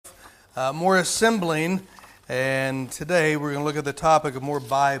more assembling, and today we're going to look at the topic of more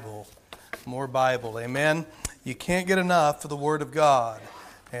Bible. More Bible, amen? You can't get enough of the Word of God,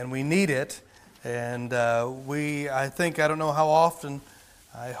 and we need it, and I don't know how often,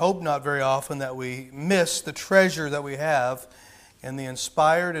 I hope not very often, that we miss the treasure that we have in the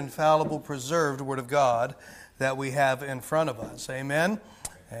inspired, infallible, preserved Word of God that we have in front of us, amen?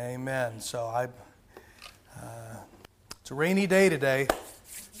 Amen. So it's a rainy day today.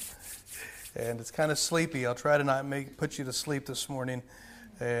 And it's kind of sleepy. I'll try to not put you to sleep this morning.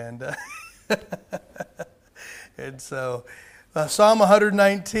 And and so Psalm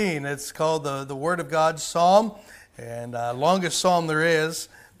 119, it's called the Word of God Psalm. And longest psalm there is,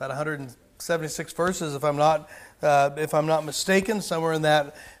 about 176 verses if I'm not mistaken, somewhere in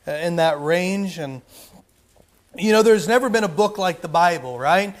that range. And you know, there's never been a book like the Bible,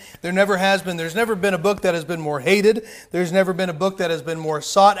 right? There never has been. There's never been a book that has been more hated. There's never been a book that has been more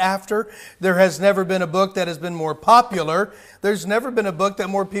sought after. There has never been a book that has been more popular. There's never been a book that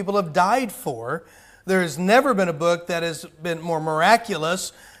more people have died for. There has never been a book that has been more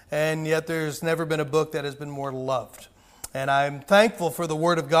miraculous, and yet there's never been a book that has been more loved. And I'm thankful for the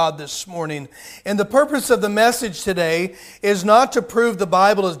Word of God this morning. And the purpose of the message today is not to prove the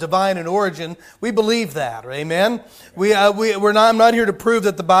Bible is divine in origin. We believe that, amen? I'm not here to prove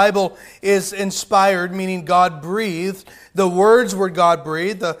that the Bible is inspired, meaning God breathed. The words were God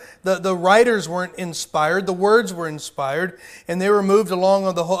breathed. The writers weren't inspired. The words were inspired, and they were moved along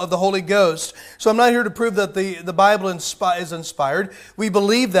of the Holy Ghost. So I'm not here to prove that the Bible is inspired. We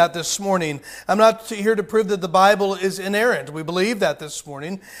believe that this morning. I'm not here to prove that the Bible is inerrant. We believe that this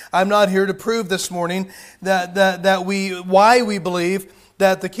morning. I'm not here to prove this morning why we believe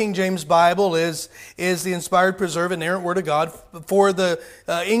that the King James Bible is the inspired, preserved, inerrant Word of God for the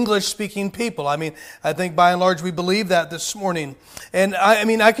English-speaking people. I think by and large we believe that this morning. And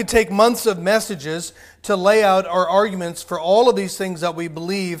I could take months of messages to lay out our arguments for all of these things that we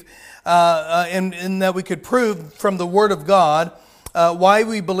believe and that we could prove from the Word of God why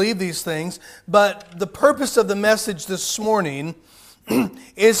we believe these things. But the purpose of the message this morning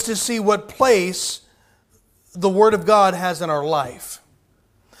is to see what place the Word of God has in our life.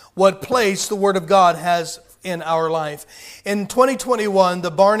 What place the Word of God has in our life. In 2021, the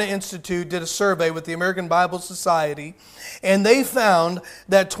Barna Institute did a survey with the American Bible Society, and they found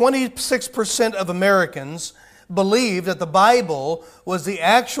that 26% of Americans believed that the Bible was the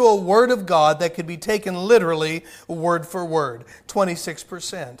actual Word of God that could be taken literally word for word.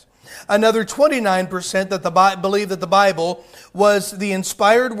 26%. Another 29% that believed that the Bible was the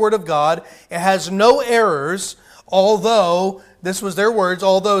inspired Word of God. It has no errors, although, this was their words,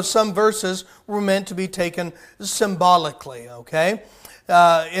 although some verses were meant to be taken symbolically, okay?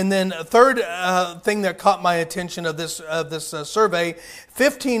 And then a third thing that caught my attention of this survey,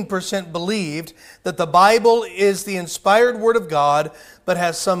 15% believed that the Bible is the inspired Word of God, but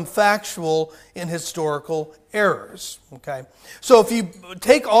has some factual and historical errors. Okay, so if you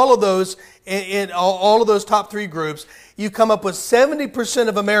take all of those in all of those top three groups, you come up with 70%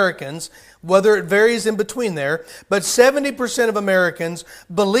 of Americans, whether it varies in between there, but 70% of Americans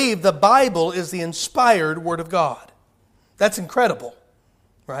believe the Bible is the inspired Word of God. That's incredible.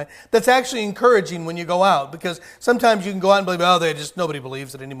 Right? That's actually encouraging when you go out, because sometimes you can go out and believe, nobody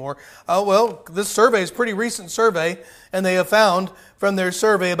believes it anymore. Well, this survey is a pretty recent survey, and they have found from their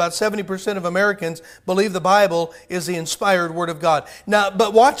survey about 70% of Americans believe the Bible is the inspired Word of God. Now,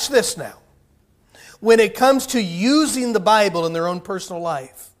 but watch this now. When it comes to using the Bible in their own personal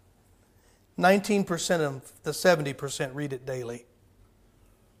life, 19% of the 70% read it daily.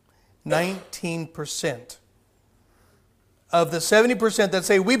 19%. Of the 70% that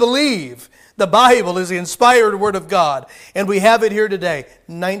say, we believe the Bible is the inspired Word of God, and we have it here today,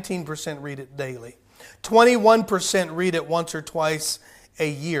 19% read it daily. 21% read it once or twice a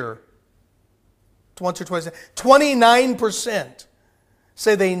year. Once or twice. 29%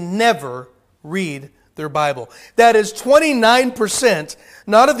 say they never read their Bible. That is 29%,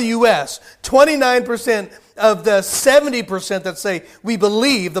 not of the U.S., 29% of the 70% that say we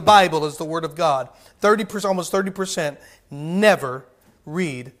believe the Bible is the Word of God. 30%, almost 30%, never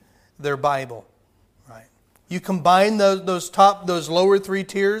read their Bible. Right? You combine those lower three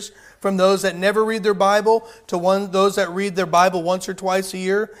tiers from those that never read their Bible to those that read their Bible once or twice a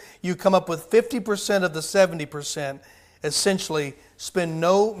year, you come up with 50% of the 70% essentially spend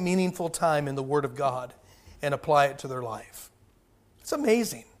no meaningful time in the Word of God and apply it to their life. It's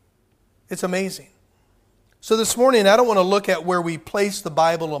amazing. It's amazing. So this morning, I don't want to look at where we place the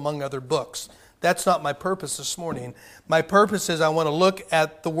Bible among other books. That's not my purpose this morning. My purpose is I want to look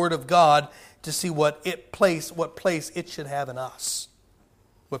at the Word of God to see what place it should have in us.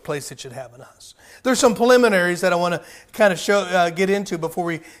 what place it should have in us. There's some preliminaries that I want to kind of get into before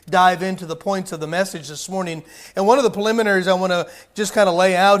we dive into the points of the message this morning. And one of the preliminaries I want to just kind of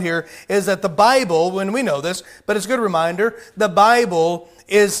lay out here is that the Bible, when we know this, but it's a good reminder, the Bible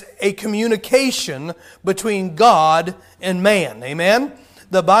is a communication between God and man. Amen?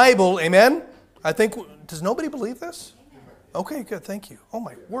 The Bible, amen? I think, does nobody believe this? Okay, good, thank you. Oh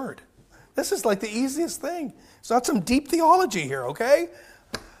my word. This is like the easiest thing. It's not some deep theology here, okay?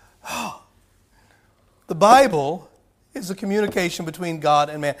 The Bible is a communication between God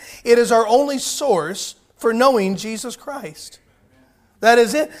and man. It is our only source for knowing Jesus Christ. That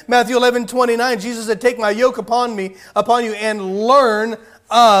is it. Matthew 11:29, Jesus said, "Take my yoke upon you, and learn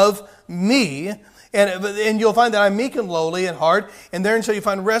of me." And you'll find that I'm meek and lowly in heart, and therein shall you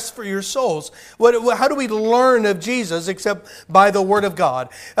find rest for your souls. How do we learn of Jesus except by the Word of God?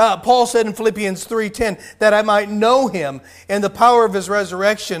 Paul said in Philippians 3:10, that I might know Him and the power of His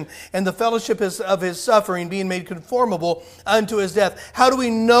resurrection and the fellowship of His suffering, being made conformable unto His death. How do we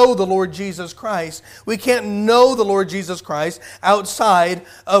know the Lord Jesus Christ? We can't know the Lord Jesus Christ outside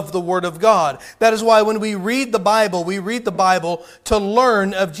of the Word of God. That is why when we read the Bible to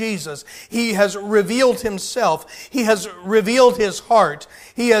learn of Jesus. He has revealed Himself. He has revealed His heart.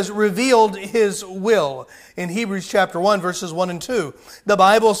 He has revealed His will. In Hebrews chapter 1, verses 1 and 2, the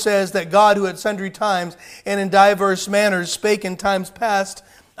Bible says that God, who at sundry times and in diverse manners spake in times past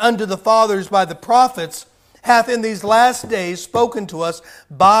unto the fathers by the prophets, hath in these last days spoken to us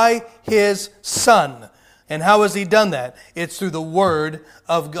by His Son. And how has He done that? It's through the Word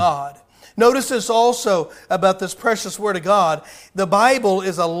of God. Notice this also about this precious Word of God. The Bible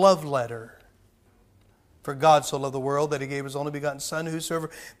is a love letter. For God so loved the world that He gave His only begotten Son,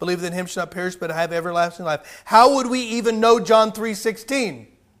 whosoever believeth in Him shall not perish but have everlasting life. How would we even know John 3:16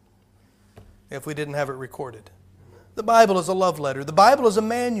 if we didn't have it recorded? The Bible is a love letter. The Bible is a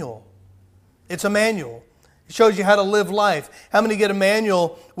manual. It's a manual. It shows you how to live life. How many get a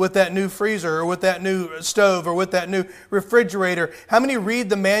manual with that new freezer or with that new stove or with that new refrigerator? How many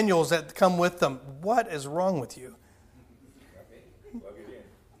read the manuals that come with them? What is wrong with you?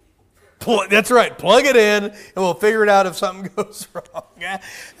 That's right. Plug it in, and we'll figure it out if something goes wrong. Yeah,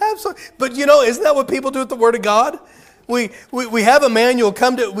 absolutely. But isn't that what people do with the Word of God? We have a manual.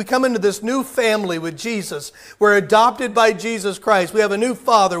 We come into this new family with Jesus. We're adopted by Jesus Christ. We have a new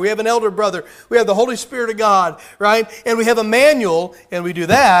Father. We have an elder brother. We have the Holy Spirit of God, right? And we have a manual, and we do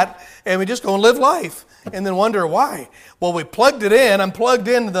that, and we just go and live life, and then wonder why. Well, we plugged it in. I'm plugged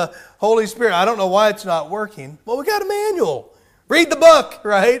into the Holy Spirit. I don't know why it's not working. Well, we got a manual. Read the book,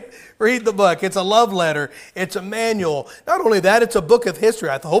 right? Read the book. It's a love letter. It's a manual. Not only that, it's a book of history.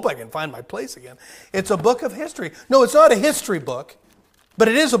 I hope I can find my place again. It's a book of history. No, it's not a history book, but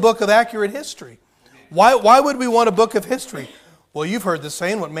it is a book of accurate history. Why would we want a book of history? Well, you've heard the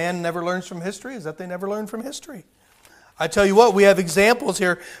saying, what man never learns from history is that they never learn from history. I tell you what, we have examples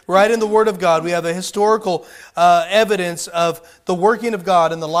here right in the Word of God. We have a historical evidence of the working of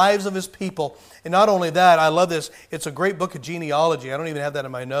God in the lives of His people. And not only that, I love this, it's a great book of genealogy. I don't even have that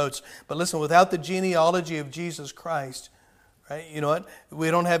in my notes. But listen, without the genealogy of Jesus Christ, right, you know what? We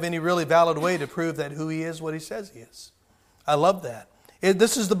don't have any really valid way to prove that who He is what He says He is. I love that.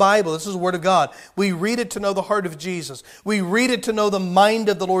 This is the Bible. This is the Word of God. We read it to know the heart of Jesus. We read it to know the mind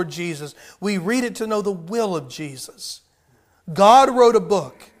of the Lord Jesus. We read it to know the will of Jesus. God wrote a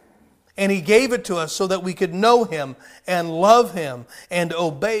book, and He gave it to us so that we could know Him and love Him and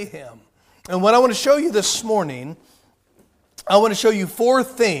obey Him. And what I want to show you this morning, I want to show you 4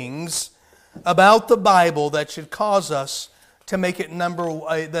 things about the Bible that should cause us to make it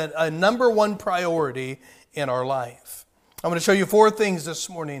a number one priority in our life. I'm going to show you 4 things this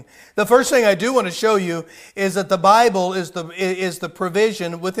morning. The first thing I do want to show you is that the Bible is the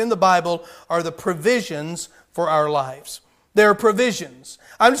provision. Within the Bible are the provisions for our lives. There are provisions.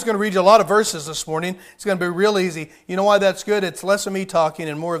 I'm just going to read you a lot of verses this morning. It's going to be real easy. You know why that's good? It's less of me talking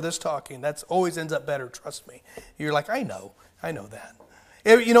and more of this talking. That always ends up better, trust me. You're like, I know that.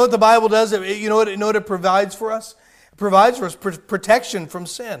 You know what the Bible does? You know what it provides for us? It provides for us protection from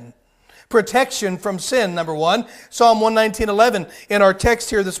sin. Protection from sin, number 1. Psalm 119:11. In our text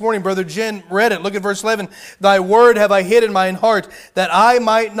here this morning, Brother Jen read it. Look at verse 11. Thy word have I hid in mine heart, that I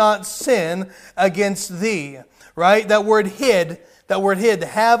might not sin against Thee. Right? That word hid,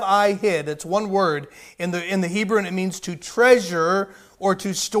 have I hid. It's one word in the Hebrew, and it means to treasure or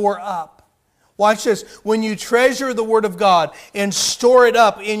to store up. Watch this. When you treasure the Word of God and store it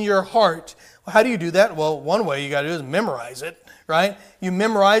up in your heart, how do you do that? Well, one way you got to do is memorize it, right? You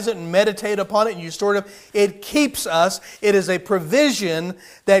memorize it and meditate upon it and you store it up. It keeps us. It is a provision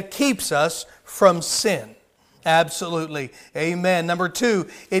that keeps us from sin. Absolutely. Amen. Number 2,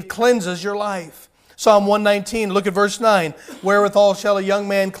 it cleanses your life. Psalm 119, look at verse 9. Wherewithal shall a young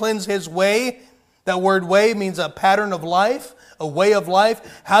man cleanse his way? That word way means a pattern of life, a way of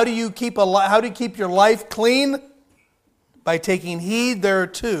life. How do you keep your life clean? By taking heed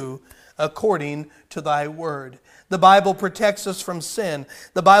thereto according to thy word. The Bible protects us from sin.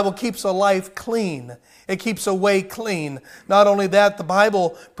 The Bible keeps a life clean. It keeps a way clean. Not only that, the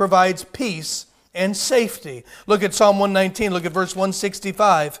Bible provides peace and safety. Look at Psalm 119. Look at verse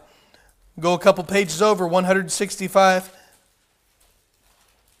 165. Go a couple pages over, 165.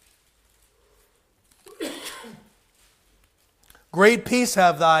 Great peace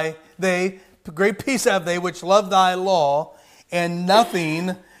have they which love thy law, and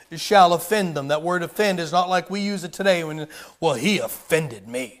nothing shall offend them. That word offend is not like we use it today when, well, he offended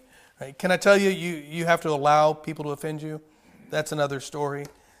me. Right? Can I tell you, you have to allow people to offend you? That's another story.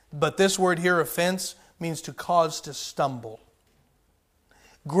 But this word here, offense, means to cause to stumble.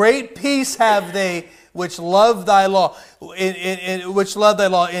 Great peace have they which love thy law,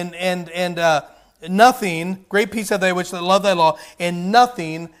 nothing. Great peace have they which love thy law, and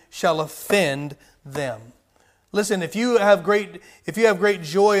nothing shall offend them. Listen, if you have great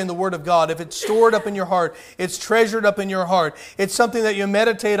joy in the Word of God, if it's stored up in your heart, it's treasured up in your heart, it's something that you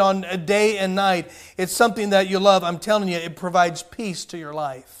meditate on day and night, it's something that you love, I'm telling you, it provides peace to your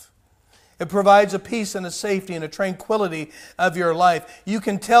life. It provides a peace and a safety and a tranquility of your life. You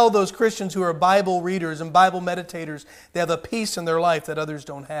can tell those Christians who are Bible readers and Bible meditators, they have a peace in their life that others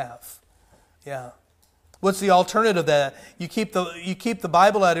don't have. Yeah. What's the alternative to that? You keep the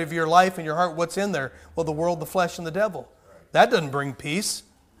Bible out of your life and your heart. What's in there? Well, the world, the flesh, and the devil. That doesn't bring peace.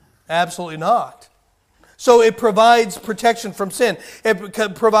 Absolutely not. So it provides protection from sin.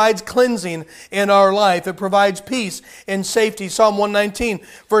 It provides cleansing in our life. It provides peace and safety. Psalm 119,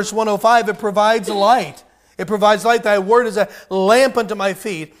 verse 105, it provides light. It provides light. Thy word is a lamp unto my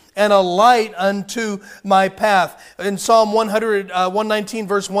feet and a light unto my path. In Psalm 119,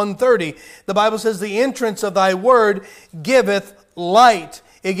 verse 130, the Bible says, the entrance of thy word giveth light.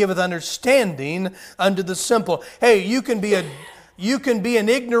 It giveth understanding unto the simple. Hey, you can be an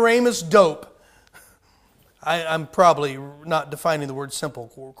ignoramus dope. I'm probably not defining the word simple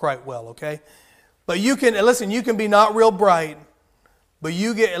quite well, okay? But you can be not real bright, but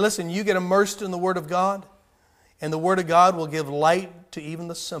you get immersed in the Word of God, and the Word of God will give light to even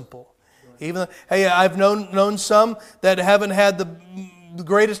the simple. Hey, I've known some that haven't had the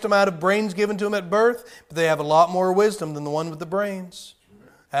greatest amount of brains given to them at birth, but they have a lot more wisdom than the one with the brains.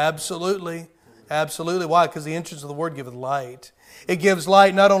 Absolutely. Absolutely. Why? Because the entrance of the Word giveth light. It gives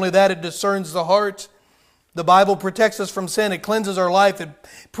light. Not only that, it discerns the heart. The Bible protects us from sin. It cleanses our life. It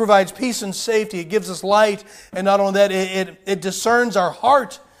provides peace and safety. It gives us light. And not only that, it discerns our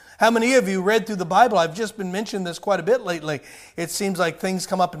heart. How many of you read through the Bible? I've just been mentioning this quite a bit lately. It seems like things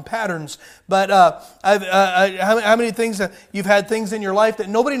come up in patterns. But how many things you've had things in your life that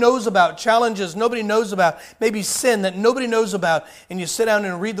nobody knows about, challenges nobody knows about, maybe sin that nobody knows about, and you sit down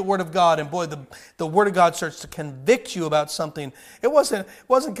and read the Word of God, and boy, the Word of God starts to convict you about something. It wasn't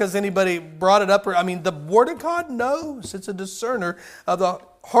because anybody brought it up. The Word of God knows. It's a discerner of the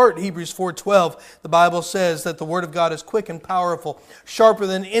heart. Hebrews 4:12, the Bible says that the Word of God is quick and powerful, sharper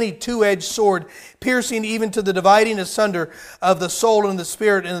than any two-edged sword, piercing even to the dividing asunder of the soul and the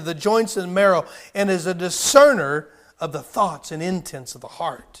spirit and of the joints and marrow, and is a discerner of the thoughts and intents of the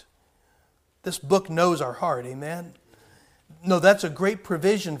heart. This book knows our heart, amen? No, that's a great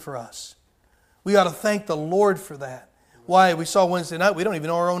provision for us. We ought to thank the Lord for that. Why? We saw Wednesday night, we don't even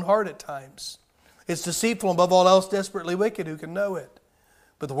know our own heart at times. It's deceitful and above all else desperately wicked. Who can know it?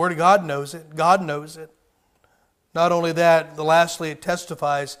 But the Word of God knows it. God knows it. Not only that, lastly, it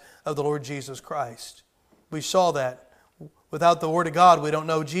testifies of the Lord Jesus Christ. We saw that. Without the Word of God, we don't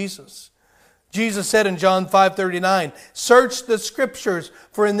know Jesus. Jesus said in John 5:39, search the Scriptures,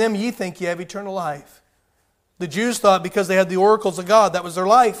 for in them ye think ye have eternal life. The Jews thought because they had the oracles of God, that was their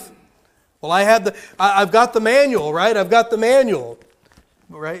life. Well, I've got the manual, right? I've got the manual,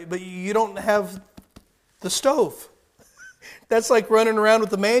 right? But you don't have the stove. That's like running around with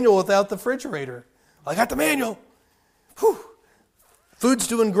the manual without the refrigerator. I got the manual. Whew. Food's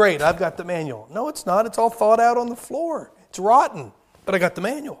doing great. I've got the manual. No, it's not. It's all thawed out on the floor. It's rotten. But I got the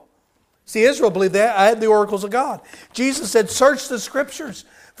manual. See, Israel believed that. I had the oracles of God. Jesus said, search the Scriptures,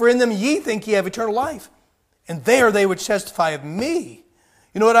 for in them ye think ye have eternal life. And they are they which testify of me.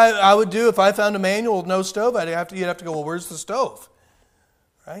 You know what I would do if I found a manual with no stove? You'd have to go, well, where's the stove?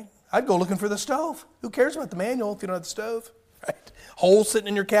 Right? I'd go looking for the stove. Who cares about the manual if you don't have the stove? Right? Holes sitting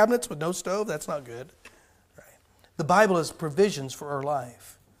in your cabinets with no stove, that's not good. Right? The Bible has provisions for our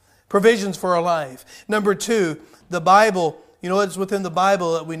life. Provisions for our life. Number two, the Bible, you know what's within the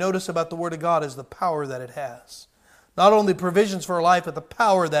Bible that we notice about the Word of God is the power that it has. Not only provisions for our life, but the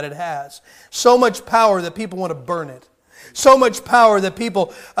power that it has. So much power that people want to burn it. So much power that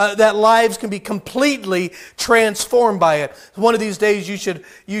that lives can be completely transformed by it. One of these days you should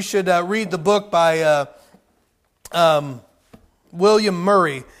read the book by William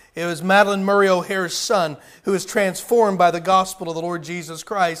Murray. It was Madeline Murray O'Hare's son who was transformed by the gospel of the Lord Jesus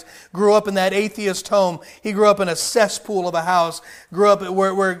Christ. Grew up in that atheist home. He grew up in a cesspool of a house. Grew up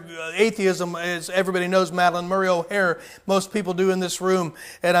where atheism, as everybody knows, Madeline Murray O'Hare, most people do in this room.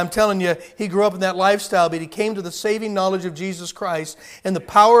 And I'm telling you, he grew up in that lifestyle, but he came to the saving knowledge of Jesus Christ, and the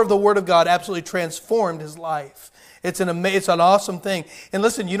power of the Word of God absolutely transformed his life. It's an awesome thing. And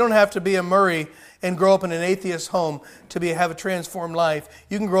listen, you don't have to be a Murray and grow up in an atheist home to have a transformed life.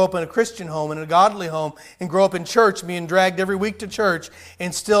 You can grow up in a Christian home, in a godly home, and grow up in church, being dragged every week to church,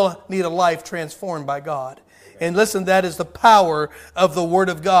 and still need a life transformed by God. And listen, that is the power of the Word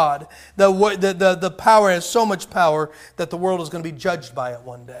of God. The power has so much power that the world is going to be judged by it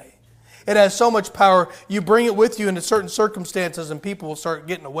one day. It has so much power, you bring it with you into certain circumstances and people will start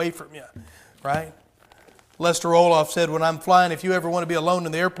getting away from you, right? Lester Roloff said, when I'm flying, if you ever want to be alone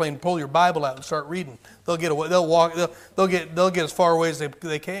in the airplane, pull your Bible out and start reading. They'll get away. They'll walk. They'll get as far away as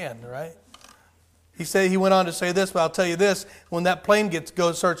they can. Right? He went on to say this, but I'll tell you this: when that plane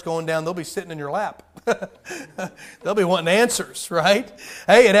starts going down, they'll be sitting in your lap. They'll be wanting answers. Right?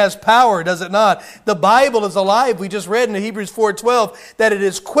 Hey, it has power, does it not? The Bible is alive. We just read in Hebrews 4:12 that it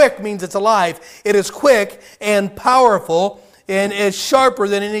is quick means it's alive. It is quick and powerful, and is sharper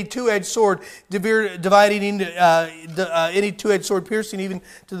than any two-edged sword, dividing into any two-edged sword, piercing even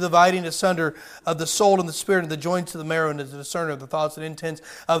to the dividing asunder of the soul and the spirit, and the joints of the marrow, and is a discerner of the thoughts and intents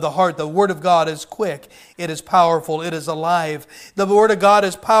of the heart. The Word of God is quick, it is powerful, it is alive. The Word of God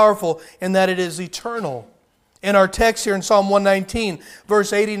is powerful in that it is eternal. In our text here in Psalm 119,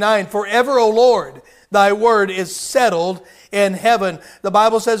 verse 89, "Forever, O Lord, thy word is settled in heaven." The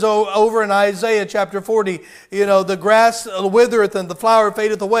Bible says over in Isaiah chapter 40, the grass withereth and the flower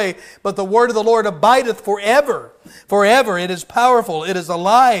fadeth away, but the word of the Lord abideth forever. Forever. It is powerful. It is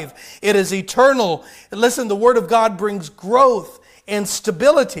alive. It is eternal. Listen, the Word of God brings growth and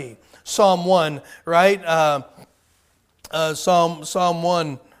stability. Psalm 1, right? Psalm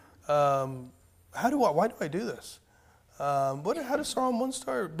 1. Why do I do this? How does Psalm 1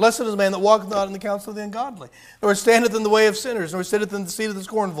 start? "Blessed is the man that walketh not in the counsel of the ungodly, nor standeth in the way of sinners, nor sitteth in the seat of the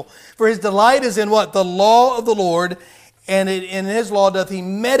scornful. For his delight is in" what? "The law of the Lord, and in his law doth he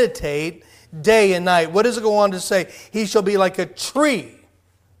meditate day and night." What does it go on to say? "He shall be like a tree,"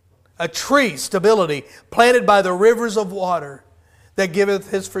 stability, "planted by the rivers of water, that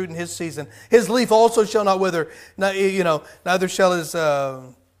giveth his fruit in his season. His leaf also shall not wither, neither shall his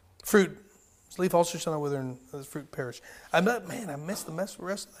fruit. His leaf also shall not wither, and his fruit perish." I missed the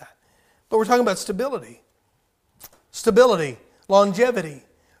rest of that. But we're talking about stability. Stability, longevity,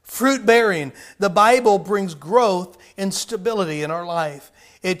 fruit bearing. The Bible brings growth and stability in our life.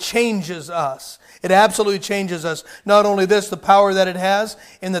 It changes us. It absolutely changes us. Not only this, the power that it has,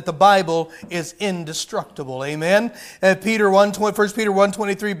 in that the Bible is indestructible. Amen? 1 Peter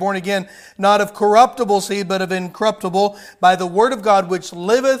 1:23, "Born again, not of corruptible seed, but of incorruptible, by the word of God, which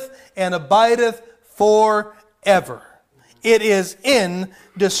liveth and abideth forever." It is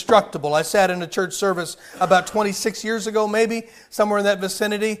indestructible. I sat in a church service about 26 years ago, maybe, somewhere in that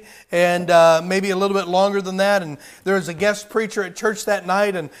vicinity, and maybe a little bit longer than that. And there was a guest preacher at church that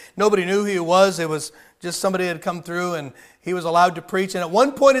night, and nobody knew who he was. It was just somebody had come through, and he was allowed to preach. And at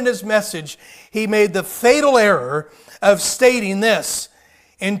one point in his message, he made the fatal error of stating this: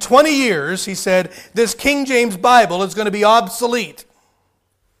 "In 20 years," he said, "this King James Bible is going to be obsolete."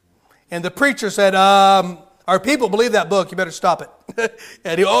 And the preacher said, "Our people believe that book. You better stop it."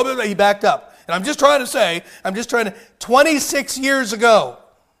 And he backed up. And I'm just trying to 26 years ago,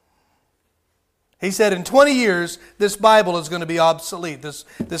 he said, in 20 years, this Bible is going to be obsolete.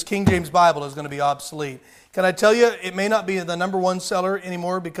 This King James Bible is going to be obsolete. Can I tell you, it may not be the number one seller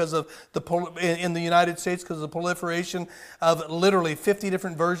anymore because of in the United States, because of the proliferation of literally 50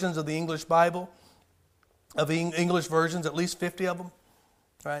 different versions of the English Bible, of English versions, at least 50 of them,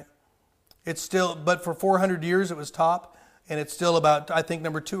 right? It's still, but for 400 years it was top, and it's still about, I think,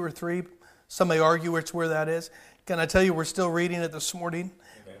 number 2 or 3. Some may argue where that is. Can I tell you, we're still reading it this morning?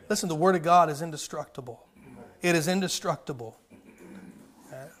 Okay. Listen, the Word of God is indestructible. It is indestructible.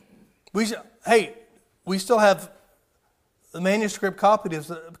 We still have the manuscript copies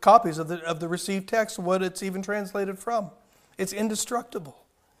of the received text, what it's even translated from. It's indestructible.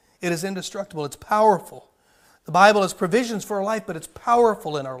 It is indestructible. It's powerful. The Bible has provisions for our life, but it's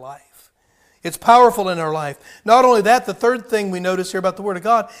powerful in our life. It's powerful in our life. Not only that, the third thing we notice here about the Word of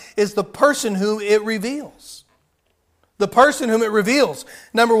God is the person whom it reveals. The person whom it reveals.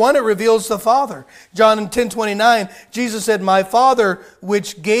 Number one, it reveals the Father. John 10:29, Jesus said, "My Father,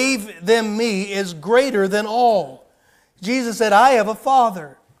 which gave them me, is greater than all." Jesus said, "I have a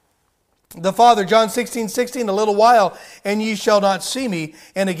Father." The Father, John 16:16, "A little while, and ye shall not see me,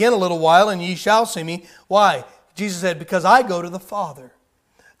 and again a little while, and ye shall see me." Why? Jesus said, "Because I go to the Father."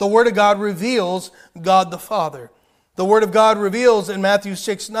 The Word of God reveals God the Father. The Word of God reveals in Matthew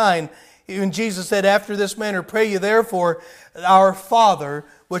 6:9, when Jesus said, "After this manner pray ye therefore, our Father,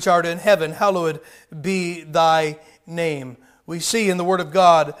 which art in heaven, hallowed be thy name." We see in the Word of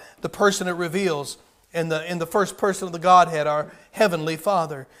God the person it reveals in the first person of the Godhead, our Heavenly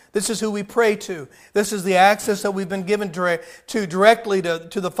Father. This is who we pray to. This is the access that we've been given directly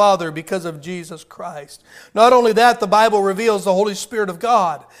to the Father because of Jesus Christ. Not only that, the Bible reveals the Holy Spirit of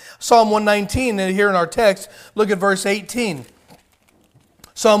God. Psalm 119, and here in our text, look at verse 18.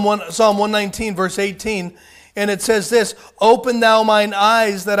 Psalm 119, verse 18, and it says this, "Open thou mine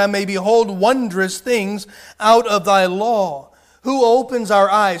eyes that I may behold wondrous things out of thy law." Who opens our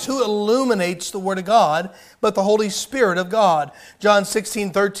eyes? Who illuminates the Word of God but the Holy Spirit of God? John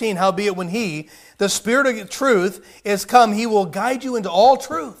 16:13, "Howbeit when He, the Spirit of truth, is come, He will guide you into all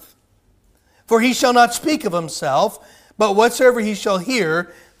truth. For He shall not speak of Himself, but whatsoever He shall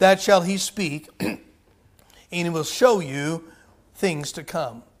hear, that shall He speak, and He will show you things to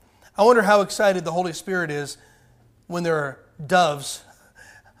come." I wonder how excited the Holy Spirit is when there are doves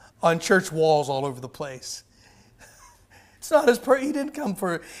on church walls all over the place. It's not his prayer. He didn't come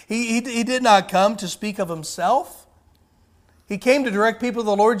for. He did not come to speak of himself. He came to direct people to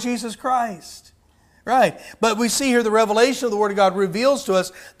the Lord Jesus Christ. Right. But we see here the revelation of the Word of God reveals to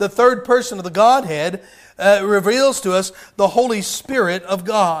us the third person of the Godhead, reveals to us the Holy Spirit of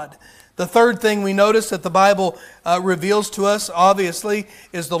God. The third thing we notice that the Bible reveals to us, obviously,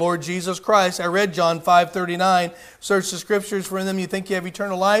 is the Lord Jesus Christ. I read John 5:39. "Search the Scriptures, for in them you think you have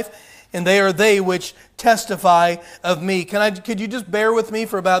eternal life, and they are they which testify of me." Could you just bear with me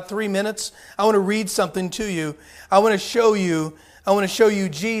for about 3 minutes? I want to read something to you. I want to show you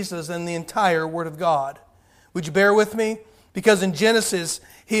Jesus and the entire Word of God. Would you bear with me? Because in Genesis,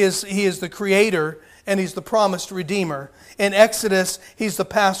 He is the Creator, and He's the promised Redeemer. In Exodus, He's the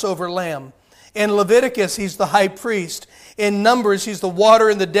Passover Lamb. In Leviticus, He's the High Priest. In Numbers, He's the water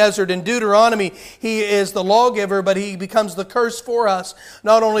in the desert. In Deuteronomy, He is the lawgiver, but He becomes the curse for us.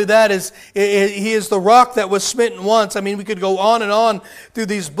 Not only that, He is the rock that was smitten once. I mean, we could go on and on through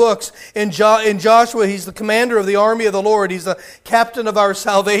these books. In Joshua, He's the commander of the army of the Lord. He's the captain of our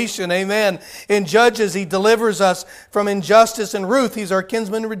salvation. Amen. In Judges, He delivers us from injustice. In Ruth, He's our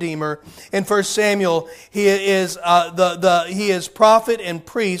kinsman redeemer. In 1 Samuel, He is prophet and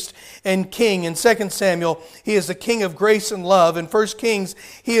priest and king. In 2 Samuel, He is the king of grace and love. In 1 Kings,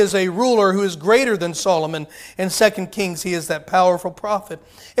 He is a ruler who is greater than Solomon. In 2 Kings, He is that powerful prophet.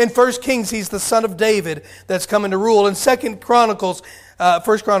 In 1 Kings, He's the son of David that's coming to rule. In 2 Chronicles,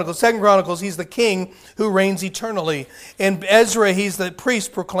 He's the king who reigns eternally. In Ezra, He's the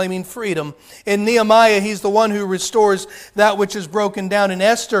priest proclaiming freedom. In Nehemiah, He's the one who restores that which is broken down. In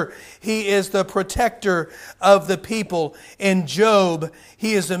Esther, He is the protector of the people. In Job,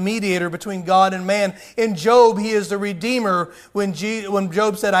 He is the mediator between God and man. In Job, He is the Redeemer. When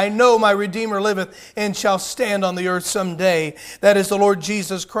Job said, "I know my Redeemer liveth and shall stand on the earth someday." That is the Lord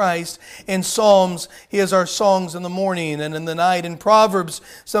Jesus Christ. In Psalms, He is our songs in the morning and in the night. In Proverbs,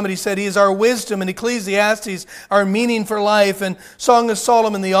 somebody said He is our wisdom. In Ecclesiastes, our meaning for life. In Song of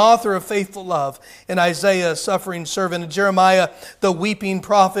Solomon, the author of faithful love. In Isaiah, suffering servant. In Jeremiah, the weeping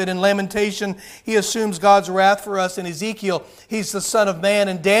prophet. In Lamentation, He assumes God's wrath for us. In Ezekiel, He's the Son of Man.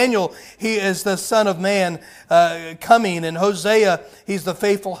 In Daniel, He is the Son of Man coming. In Hosea, He's the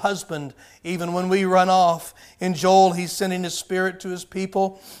faithful husband, even when we run off. In Joel, He's sending His Spirit to His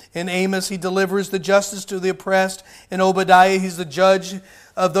people. In Amos, He delivers the justice to the oppressed. In Obadiah, He's the judge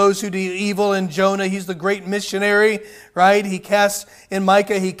of those who do evil. In Jonah, He's the great missionary, right? In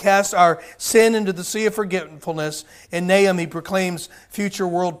Micah, He casts our sin into the sea of forgetfulness. In Nahum, He proclaims future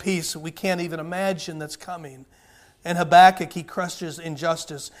world peace we can't even imagine that's coming. In Habakkuk, He crushes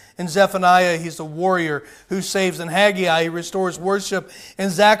injustice. In Zephaniah, He's the warrior who saves. In Haggai, He restores worship. In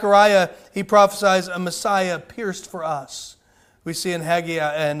Zechariah, He prophesies a Messiah pierced for us. We see in Haggai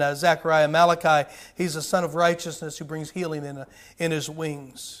and Zechariah, Malachi, He's the Son of righteousness who brings healing in His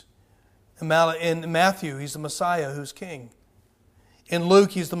wings. In Matthew, He's the Messiah who's king. In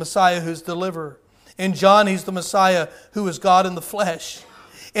Luke, He's the Messiah who's deliverer. In John, He's the Messiah who is God in the flesh.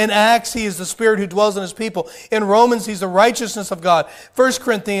 In Acts, He is the Spirit who dwells in His people. In Romans, He's the righteousness of God. 1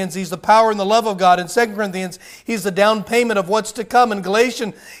 Corinthians, He's the power and the love of God. In 2 Corinthians, He's the down payment of what's to come. In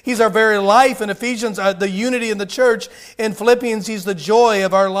Galatians, He's our very life. In Ephesians, the unity in the church. In Philippians, He's the joy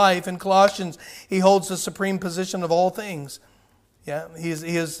of our life. In Colossians, He holds the supreme position of all things. Yeah, he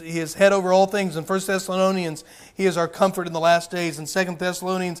is head over all things. In 1 Thessalonians, He is our comfort in the last days. In 2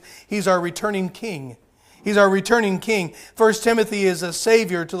 Thessalonians, He's our returning King. He's our returning King. 1 Timothy is a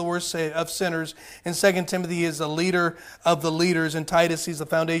Savior to the worst of sinners. In 2 Timothy is a leader of the leaders. In Titus, He's the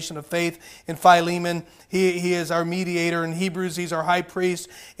foundation of faith. In Philemon, he is our mediator. In Hebrews, He's our high priest.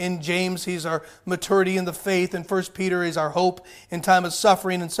 In James, He's our maturity in the faith. In 1 Peter, He's our hope in time of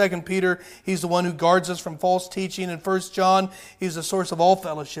suffering. In 2 Peter, He's the one who guards us from false teaching. In 1 John, He's the source of all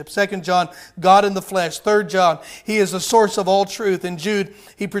fellowship. 2 John, God in the flesh. 3 John, He is the source of all truth. In Jude,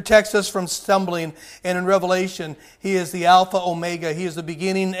 He protects us from stumbling. And in Revelation, He is the Alpha, Omega. He is the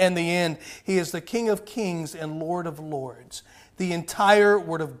beginning and the end. He is the King of kings and Lord of lords. The entire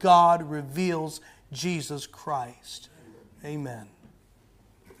Word of God reveals Jesus Christ. Amen.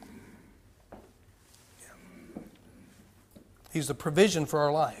 He's the provision for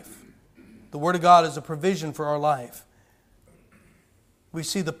our life. The Word of God is a provision for our life. We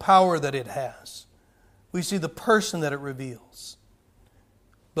see the power that it has. We see the person that it reveals.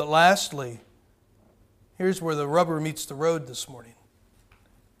 But lastly, here's where the rubber meets the road this morning.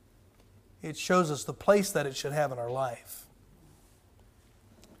 It shows us the place that it should have in our life.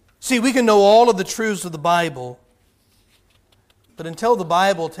 See, we can know all of the truths of the Bible, but until the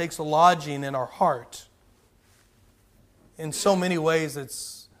Bible takes a lodging in our heart, in so many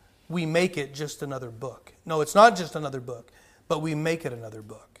ways we make it just another book. No, it's not just another book, but we make it another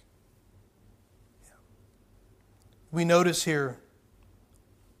book. We notice here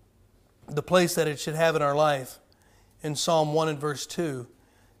the place that it should have in our life in Psalm 1 and verse 2.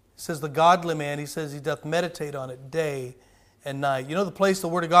 It says, the godly man, he says, he doth meditate on it day and night. You know the place the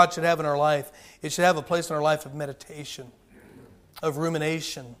Word of God should have in our life? It should have a place in our life of meditation, of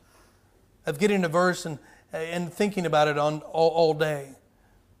rumination, of getting a verse and thinking about it all day.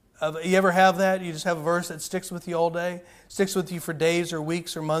 You ever have that? You just have a verse that sticks with you all day? Sticks with you for days or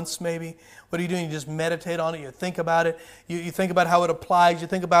weeks or months maybe? What are you doing? You just meditate on it. You think about it. You think about how it applies. You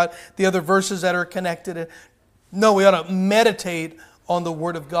think about the other verses that are connected. No, we ought to meditate on the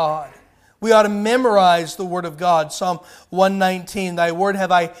Word of God. We ought to memorize the Word of God. Psalm 119, Thy Word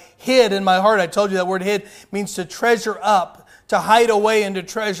have I hid in my heart. I told you that word hid means to treasure up, to hide away and to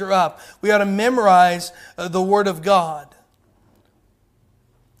treasure up. We ought to memorize the Word of God.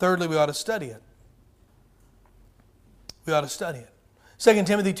 Thirdly, we ought to study it. We ought to study it. 2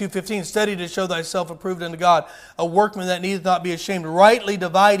 Timothy 2:15, study to show thyself approved unto God, a workman that needeth not be ashamed, rightly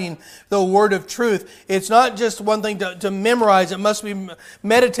dividing the word of truth. It's not just one thing to memorize. It must be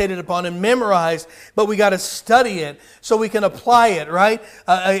meditated upon and memorized, but we got to study it so we can apply it, right?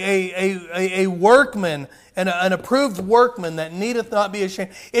 A workman, an approved workman that needeth not be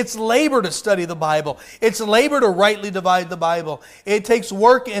ashamed. It's labor to study the Bible. It's labor to rightly divide the Bible. It takes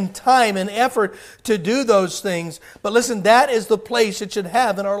work and time and effort to do those things. But listen, that is the place it should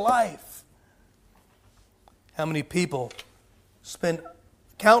have in our life. How many people spend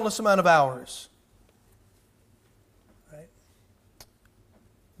countless amount of hours, right,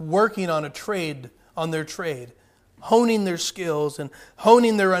 working on their trade, honing their skills and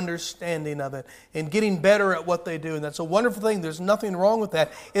honing their understanding of it and getting better at what they do. And that's a wonderful thing. There's nothing wrong with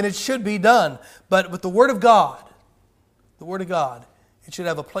that. And it should be done. But with the Word of God, it should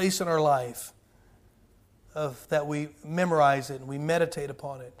have a place in our life that we memorize it and we meditate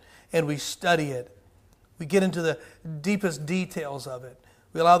upon it and we study it. We get into the deepest details of it.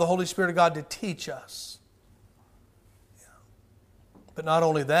 We allow the Holy Spirit of God to teach us. Yeah. But not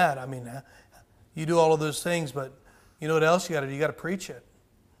only that, you do all of those things, but you know what else you got to do? You got to preach it.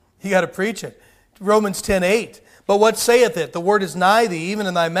 You got to preach it. Romans 10:8. But what saith it? The word is nigh thee, even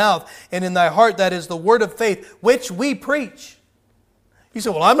in thy mouth and in thy heart. That is the word of faith, which we preach. You say,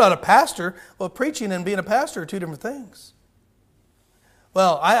 well, I'm not a pastor. Well, preaching and being a pastor are two different things.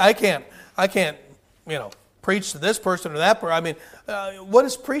 Well, I can't, preach to this person or that person. What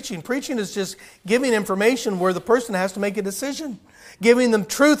is preaching? Preaching is just giving information where the person has to make a decision. Giving them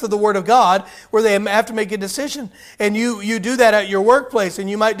truth of the Word of God where they have to make a decision. And you do that at your workplace, and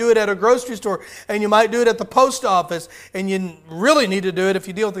you might do it at a grocery store, and you might do it at the post office, and you really need to do it if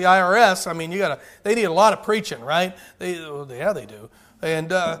you deal with the IRS. They need a lot of preaching, right? They do. And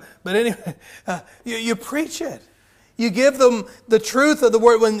but anyway, you preach it. You give them the truth of the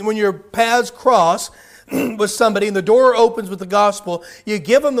Word when your paths cross with somebody and the door opens with the gospel. You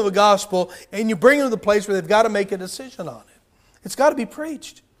give them the gospel, and you bring them to the place where they've got to make a decision on it. It's got to be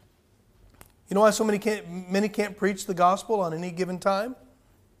preached. You know why so many can't preach the gospel on any given time?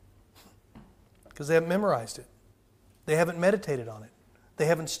 Because they haven't memorized it. They haven't meditated on it. They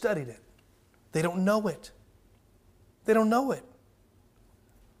haven't studied it. They don't know it. They don't know it.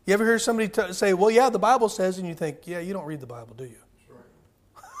 You ever hear somebody say, well, yeah, the Bible says, and you think, yeah, you don't read the Bible, do you?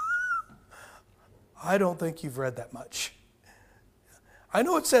 I don't think you've read that much. I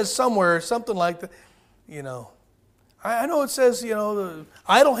know it says somewhere, something like that, you know. I know it says, you know, the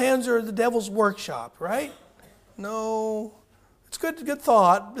idle hands are the devil's workshop, right? No. It's good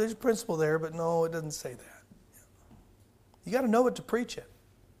thought. There's a principle there, but no, it doesn't say that. You got to know it to preach it.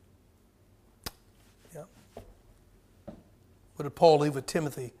 Yeah. What did Paul leave with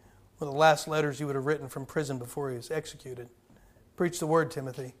Timothy? One of the last letters he would have written from prison before he was executed. Preach the word,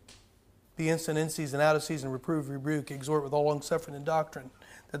 Timothy. Be instant in season, out of season, reprove, rebuke, exhort with all longsuffering and doctrine,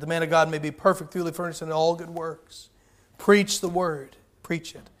 that the man of God may be perfect, truly furnished in all good works. Preach the word.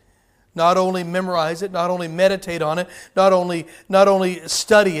 Preach it. Not only memorize it, not only meditate on it, not only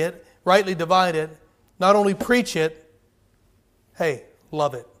study it, rightly divide it, not only preach it, hey,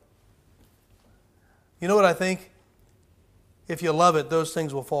 love it. You know what I think? If you love it, those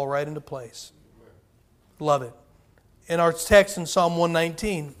things will fall right into place. Love it. In our text in Psalm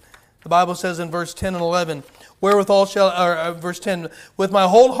 119, the Bible says in verse 10 and 11, verse 10, with my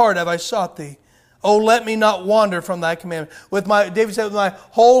whole heart have I sought thee. Oh, let me not wander from thy commandment. David said, with my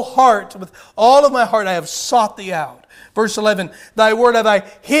whole heart, with all of my heart, I have sought thee out. Verse 11, thy word have I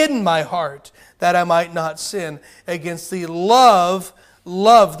hidden my heart, that I might not sin against thee. Love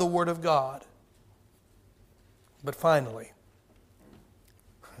the word of God. But finally,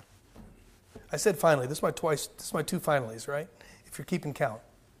 I said finally, this is my two finallys, right? If you're keeping count.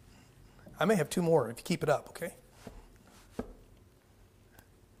 I may have two more if you keep it up, okay?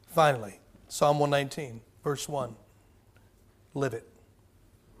 Finally, Psalm 119, verse 1. Live it.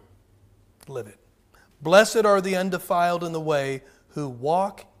 Live it. Blessed are the undefiled in the way who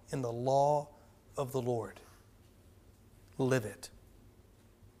walk in the law of the Lord. Live it.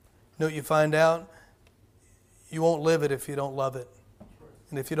 You know what you find out? You won't live it if you don't love it.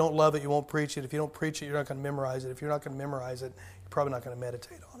 And if you don't love it, you won't preach it. If you don't preach it, you're not going to memorize it. If you're not going to memorize it, you're probably not going to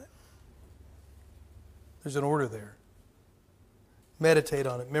meditate on it. There's an order there. Meditate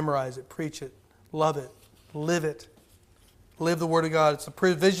on it, memorize it, preach it, love it, live it. Live the Word of God. It's the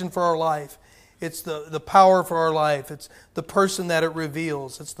provision for our life. It's the power for our life. It's the person that it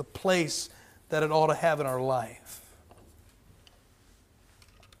reveals. It's the place that it ought to have in our life.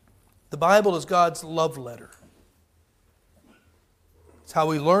 The Bible is God's love letter. It's how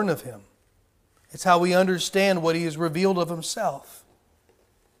we learn of Him. It's how we understand what He has revealed of Himself.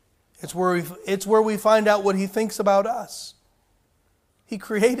 It's where we find out what He thinks about us. He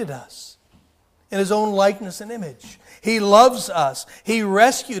created us in His own likeness and image. He loves us. He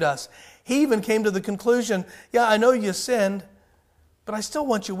rescued us. He even came to the conclusion, yeah, I know you sinned, but I still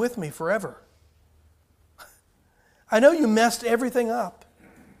want you with me forever. I know you messed everything up.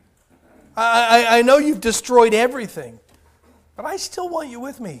 I know you've destroyed everything, but I still want you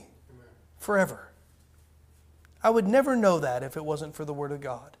with me forever. I would never know that if it wasn't for the Word of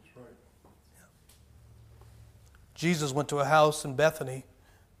God. Jesus went to a house in Bethany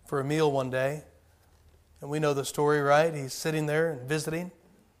for a meal one day. And we know the story, right? He's sitting there and visiting.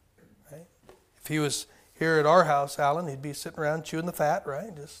 Right? If he was here at our house, Alan, he'd be sitting around chewing the fat,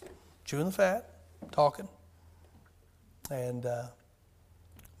 right? Just chewing the fat, talking. And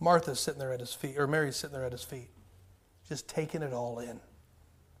Martha's sitting there at his feet, or Mary's sitting there at his feet, just taking it all in.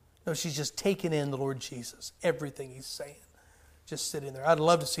 No, she's just taking in the Lord Jesus, everything He's saying. Just sitting there. I'd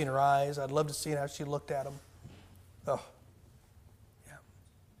love to see her eyes. I'd love to see how she looked at Him. Oh, yeah.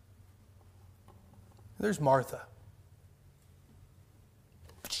 There's Martha.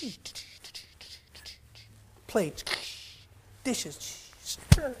 Plates, dishes,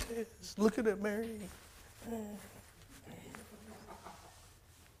 looking at Mary.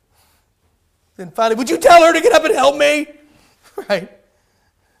 Then finally, would you tell her to get up and help me? Right?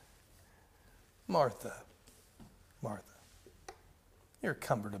 Martha, you're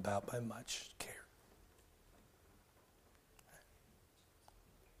cumbered about by much care.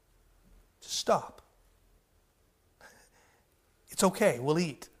 Stop. It's okay. We'll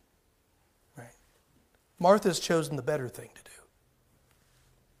eat. Right? Martha's chosen the better thing to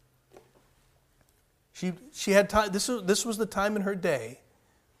do. She had time. This was the time in her day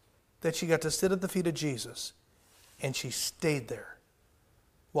that she got to sit at the feet of Jesus, and she stayed there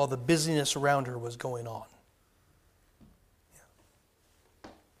while the busyness around her was going on.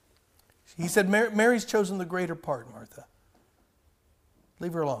 Yeah. He said, Mary's chosen the greater part, Martha.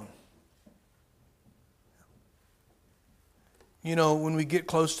 Leave her alone. You know, when we get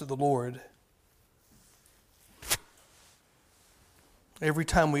close to the Lord, every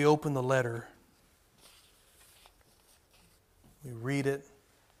time we open the letter, we read it,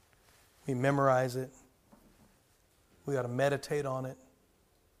 we memorize it, we ought to meditate on it,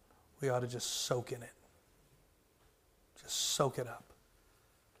 we ought to just soak in it. Just soak it up.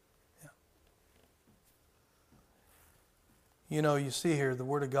 Yeah. You know, you see here, the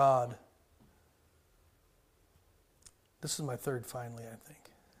Word of God. This is my third finally, I think.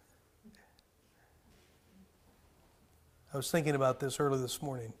 I was thinking about this early this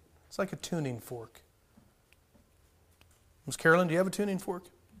morning. It's like a tuning fork. Miss Carolyn, do you have a tuning fork?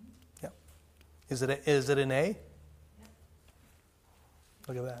 Yeah. Is it an A?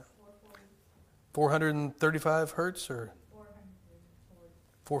 Look at that. 435 hertz or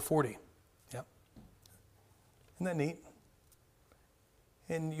 440. Yep. Isn't that neat?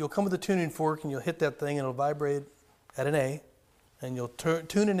 And you'll come with a tuning fork and you'll hit that thing and it'll vibrate at an A, and you'll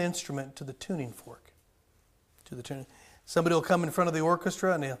tune an instrument to the tuning fork. To the tuning. Somebody will come in front of the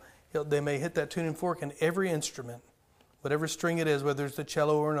orchestra and they may hit that tuning fork, and every instrument, whatever string it is, whether it's the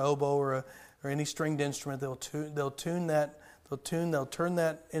cello or an oboe or any stringed instrument, they'll turn that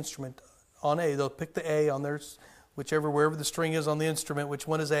instrument on A. They'll pick the A on theirs, wherever the string is on the instrument, which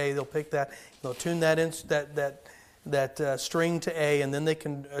one is A. They'll pick that. They'll tune that string to A, and then they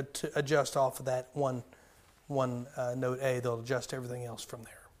can adjust off of that one note A. They'll adjust everything else from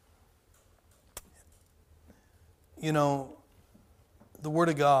there. You know, the Word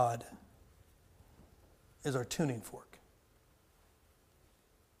of God is our tuning fork.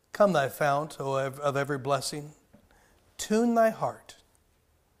 Come, thy fount, O of every blessing, tune thy heart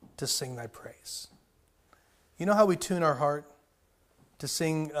to sing thy praise. You know how we tune our heart to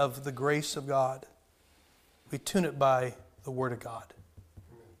sing of the grace of God? We tune it by the Word of God.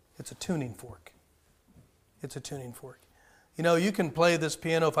 It's a tuning fork. It's a tuning fork. You know, you can play this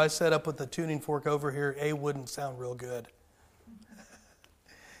piano. If I set up with the tuning fork over here, A wouldn't sound real good.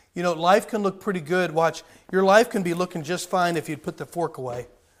 You know, life can look pretty good. Watch, your life can be looking just fine if you'd put the fork away.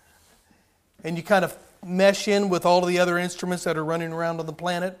 And you kind of mesh in with all of the other instruments that are running around on the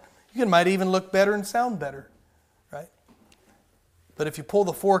planet. You might even look better and sound better, right? But if you pull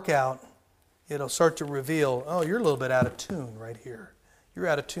the fork out, it'll start to reveal, oh, you're a little bit out of tune right here. You're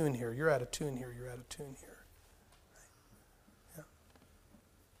out of tune here. You're out of tune here. You're out of tune here. Right?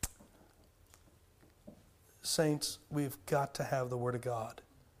 Yeah. Saints, we've got to have the Word of God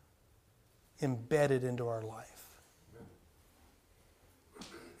embedded into our life.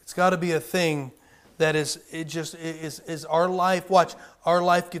 It's got to be a thing that is our life. Watch, our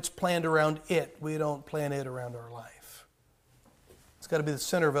life gets planned around it. We don't plan it around our life. It's got to be the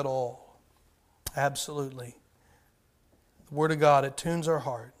center of it all. Absolutely. The Word of God, it tunes our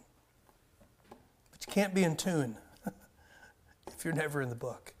heart. But you can't be in tune if you're never in the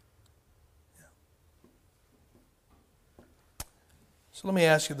book. Yeah. So let me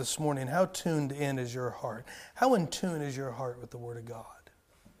ask you this morning, how tuned in is your heart? How in tune is your heart with the Word of God?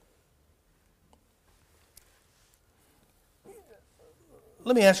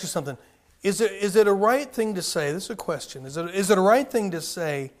 Let me ask you something. Is it a right thing to say, this is a question, is it a right thing to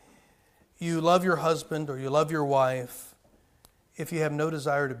say you love your husband or you love your wife if you have no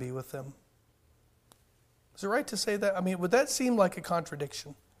desire to be with them? Is it right to say that? I mean, would that seem like a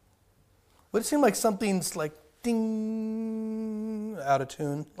contradiction? Would it seem like something's like ding, out of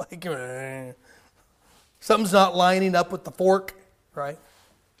tune? Like something's not lining up with the fork, right?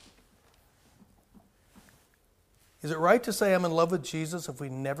 Is it right to say I'm in love with Jesus if we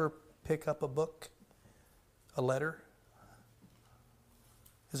never pick up a book, a letter?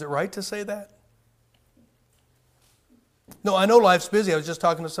 Is it right to say that? No, I know life's busy. I was just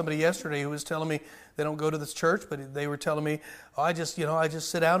talking to somebody yesterday who was telling me they don't go to this church, but they were telling me, oh, I just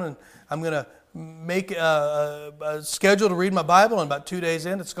sit down and I'm going to make a schedule to read my Bible, and about 2 days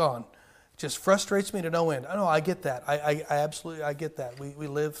in, it's gone. It just frustrates me to no end. I know, I get that. I absolutely get that. We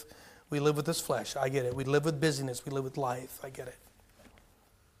live with this flesh. I get it. We live with busyness. We live with life. I get it.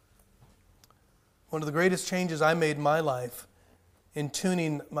 One of the greatest changes I made in my life in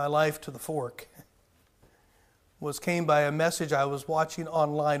tuning my life to the fork came by a message I was watching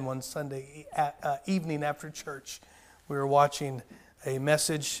online one Sunday evening after church. We were watching a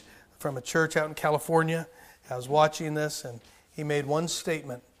message from a church out in California. I was watching this, and he made one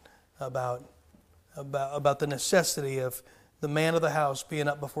statement about the necessity of the man of the house being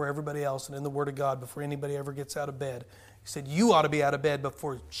up before everybody else and in the Word of God before anybody ever gets out of bed. He said, you ought to be out of bed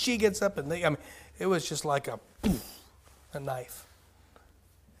before she gets up. And it was just like a knife.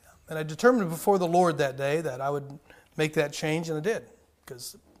 And I determined before the Lord that day that I would make that change, and I did.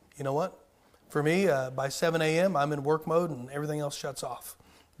 Because, you know what? For me, by 7 a.m., I'm in work mode and everything else shuts off.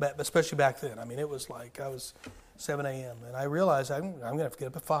 But especially back then. I mean, it was like I was 7 a.m. and I realized I'm going to have to get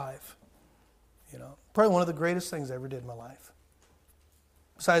up at 5. You know, probably one of the greatest things I ever did in my life.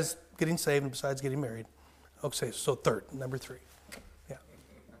 Besides getting saved and besides getting married. Okay, so number 3. Yeah.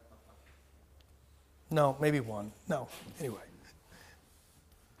 No, maybe 1. No, anyway.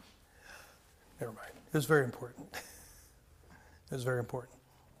 Never mind. It was very important. It was very important.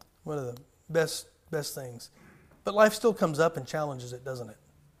 One of the best things. But life still comes up and challenges it, doesn't it?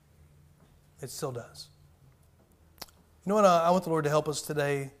 It still does. You know what? I want the Lord to help us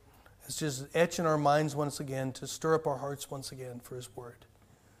today. It's just etch in our minds once again, to stir up our hearts once again for His Word.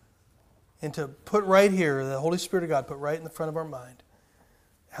 And to put right here, the Holy Spirit of God put right in the front of our mind,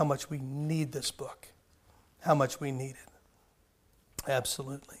 how much we need this book. How much we need it.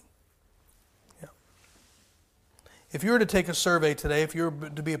 Absolutely. Yeah. If you were to take a survey today, if you were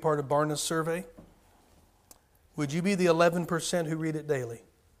to be a part of Barna's survey, would you be the 11% who read it daily?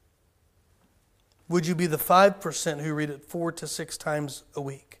 Would you be the 5% who read it 4 to 6 times a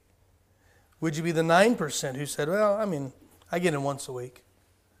week? Would you be the 9% who said, well, I mean, I get in once a week?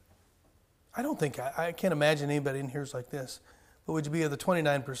 I don't think, I can't imagine anybody in here is like this. But would you be of the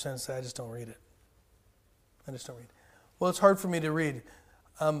 29% and say, I just don't read it? I just don't read it. Well, it's hard for me to read.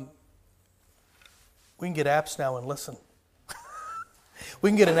 We can get apps now and listen. We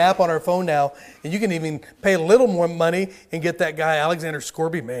can get an app on our phone now, and you can even pay a little more money and get that guy, Alexander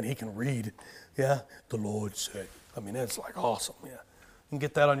Scorby, man, he can read. Yeah, the Lord said. I mean, it's like awesome. Yeah, you can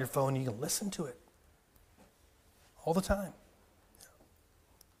get that on your phone. You can listen to it all the time.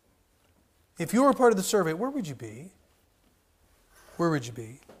 If you were a part of the survey, where would you be? Where would you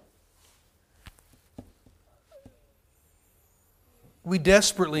be? We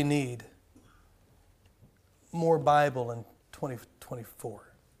desperately need more Bible in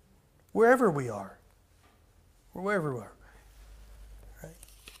 2024. Wherever we are. Wherever we are. Right?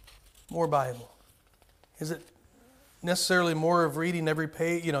 More Bible. Is it necessarily more of reading every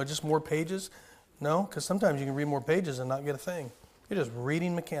page, just more pages? No, because sometimes you can read more pages and not get a thing. You're just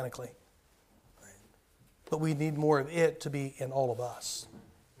reading mechanically. Right? But we need more of it to be in all of us.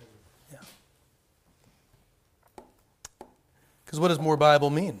 Yeah. Because what does more Bible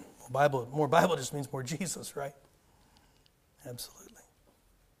mean? More Bible just means more Jesus, right? Absolutely.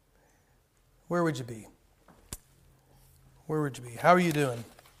 Where would you be? Where would you be? How are you doing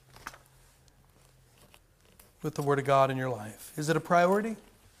with the Word of God in your life? Is it a priority?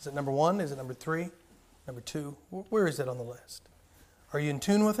 Is it number 1? Is it number 3? Number 2? Where is it on the list? Are you in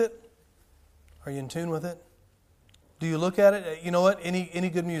tune with it? Are you in tune with it? Do you look at it? You know what? Any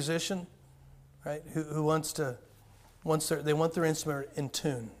good musician, right, who wants their instrument in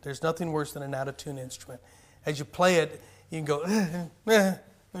tune. There's nothing worse than an out-of-tune instrument. As you play it, you can go,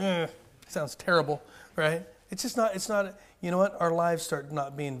 sounds terrible, right? It's not, you know what? Our lives start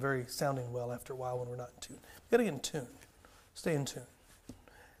not being sounding well after a while when we're not in tune. We've got to get in tune. Stay in tune.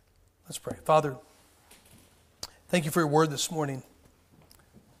 Let's pray. Father, thank you for your word this morning.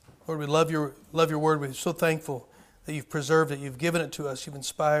 Lord, we love your word. We're so thankful that you've preserved it. You've given it to us. You've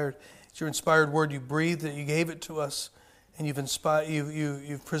inspired. It's your inspired word. You breathed it. You gave it to us. And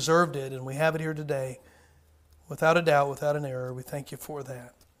you've preserved it. And we have it here today. Without a doubt, without an error. We thank you for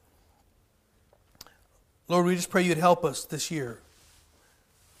that. Lord, we just pray you'd help us this year.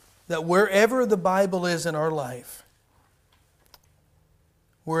 That wherever the Bible is in our life,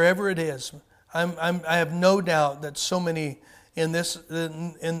 wherever it is, I have no doubt that so many in this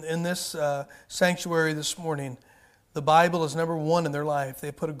sanctuary this morning, the Bible is number 1 in their life.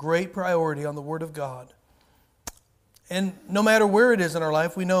 They put a great priority on the Word of God. And no matter where it is in our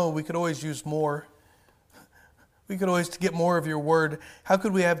life, we know we could always use more. We could always get more of your Word. How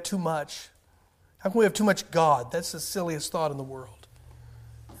could we have too much? How can we have too much God? That's the silliest thought in the world.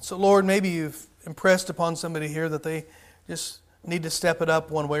 So Lord, maybe you've impressed upon somebody here that they just need to step it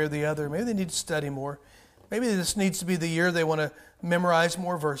up one way or the other. Maybe they need to study more. Maybe this needs to be the year they want to memorize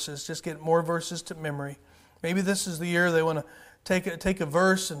more verses, just get more verses to memory. Maybe this is the year they want to take a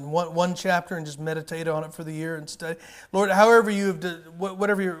verse and one chapter and just meditate on it for the year and study. Lord, however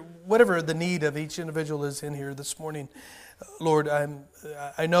whatever the need of each individual is in here this morning, Lord,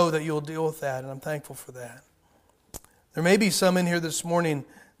 I know that you'll deal with that, and I'm thankful for that. There may be some in here this morning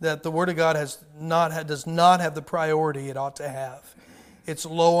that the Word of God does not have the priority it ought to have. It's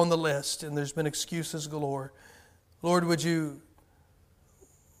low on the list, and there's been excuses galore. Lord, would you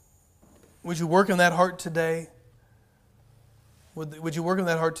work in that heart today? Would you work in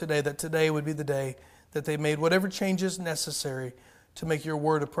that heart today, that today would be the day that they made whatever changes necessary to make your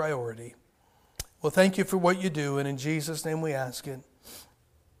Word a priority? Well, thank you for what you do, and in Jesus' name we ask it.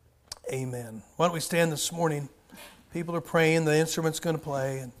 Amen. Why don't we stand this morning? People are praying, the instrument's going to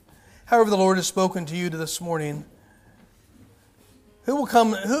play. And however the Lord has spoken to you this morning, who will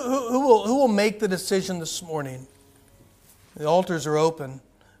come? Who will make the decision this morning? The altars are open.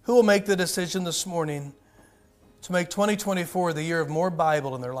 Who will make the decision this morning to make 2024 the year of more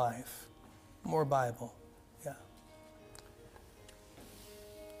Bible in their life? More Bible. Yeah.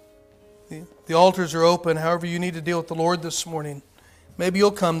 The altars are open. However you need to deal with the Lord this morning. Maybe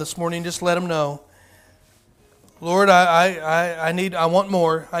you'll come this morning. Just let Him know. Lord, I want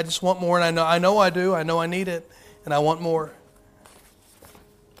more. I just want more, and I know I do. I know I need it, and I want more.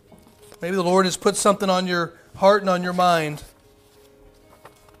 Maybe the Lord has put something on your heart and on your mind.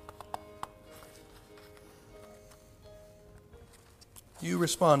 You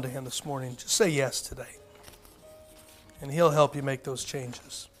respond to Him this morning. Just say yes today, and He'll help you make those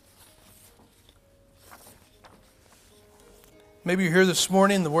changes. Maybe you're here this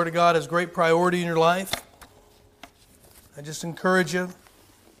morning, the Word of God has great priority in your life. I just encourage you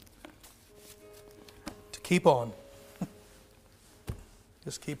to keep on.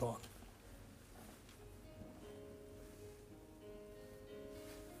 Just keep on.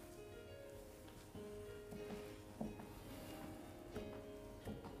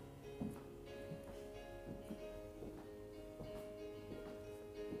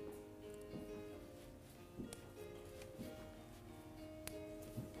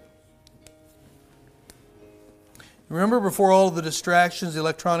 Remember before all of the distractions, the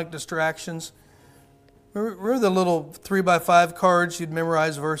electronic distractions, remember the little 3x5 cards you'd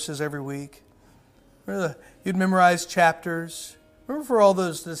memorize verses every week? You'd memorize chapters. Remember for all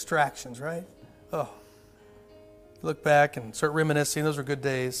those distractions, right? Oh, look back and start reminiscing. Those were good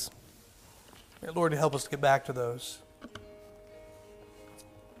days. May the Lord help us to get back to those.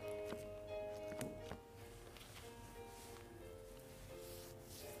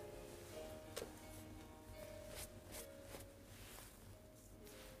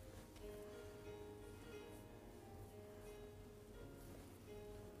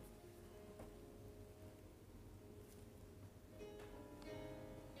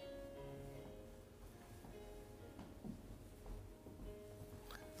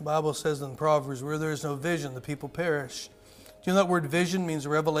 The Bible says in Proverbs, where there is no vision, the people perish. Do you know that word vision means a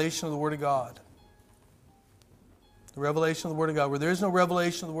revelation of the Word of God? The revelation of the Word of God. Where there is no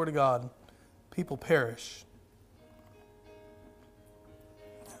revelation of the Word of God, people perish.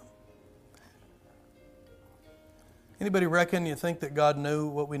 Anybody reckon you think that God knew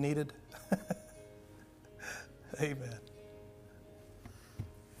what we needed? Amen.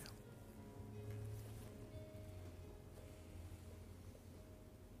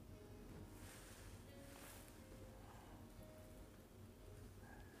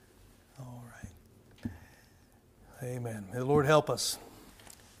 Amen. May the Lord help us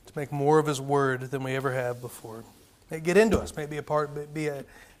to make more of His Word than we ever have before. May it get into us. May it be a part,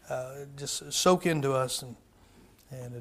 just soak into us and